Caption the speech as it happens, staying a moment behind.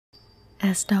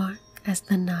As dark as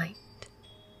the night,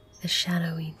 the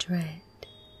shadowy dread,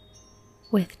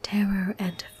 with terror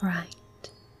and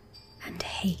fright and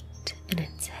hate in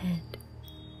its head,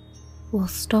 will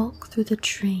stalk through the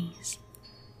trees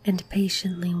and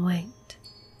patiently wait,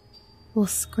 will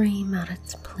scream out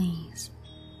its pleas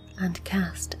and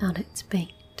cast out its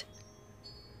bait.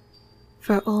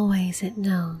 For always it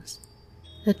knows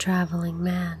the traveling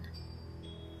man,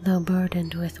 though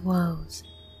burdened with woes,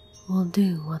 will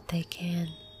do what they can,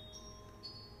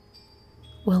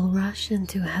 will rush in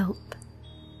to help,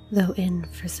 though in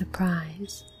for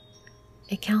surprise.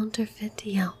 A counterfeit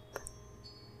yelp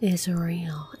is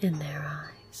real in their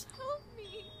eyes.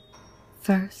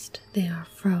 First they are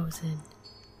frozen,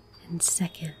 and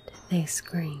second they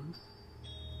scream.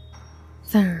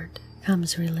 Third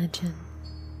comes religion,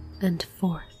 and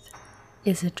fourth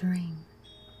is a dream.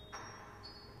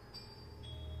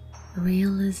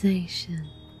 Realization,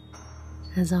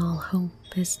 as all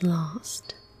hope is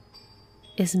lost,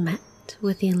 is met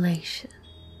with elation,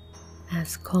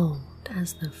 as cold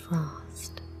as the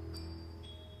frost.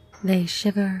 They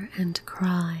shiver and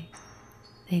cry,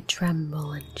 they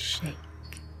tremble and shake.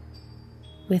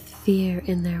 With fear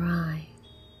in their eye,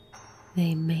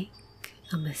 they make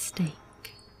a mistake.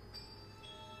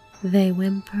 They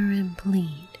whimper and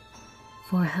plead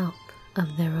for help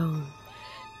of their own.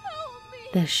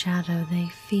 The shadow they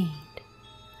feed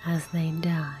as they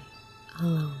die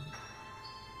alone.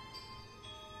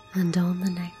 And on the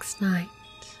next night,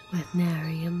 with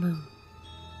nary a moon,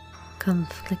 come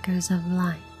flickers of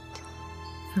light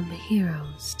from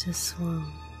heroes to swoon,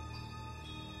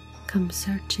 come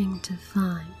searching to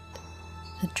find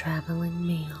the traveling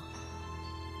meal.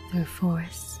 Through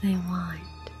forests they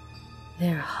wind,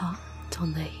 they're hot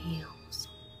on the heels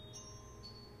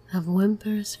of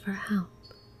whimpers for help,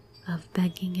 of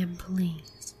begging and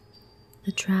pleas.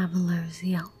 The travelers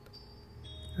yelp,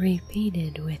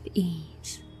 repeated with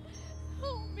ease.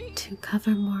 To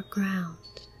cover more ground,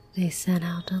 they set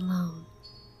out alone,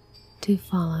 to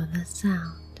follow the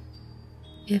sound.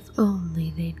 If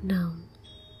only they'd known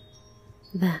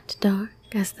that dark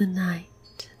as the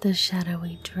night, the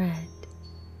shadowy dread,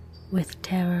 with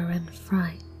terror and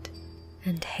fright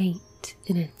and hate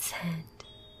in its head,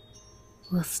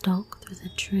 will stalk through the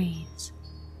trees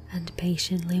and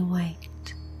patiently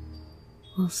wait,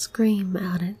 will scream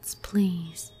out its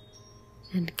pleas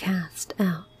and cast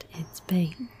out its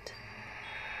bait.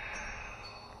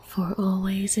 For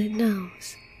always it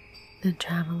knows the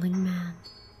traveling man,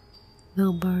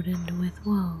 though burdened with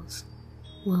woes,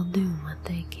 will do what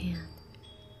they can.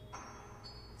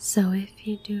 So if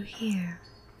you do hear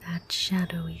that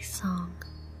shadowy song,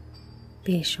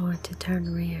 be sure to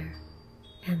turn rear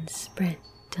and sprint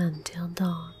until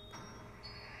dawn.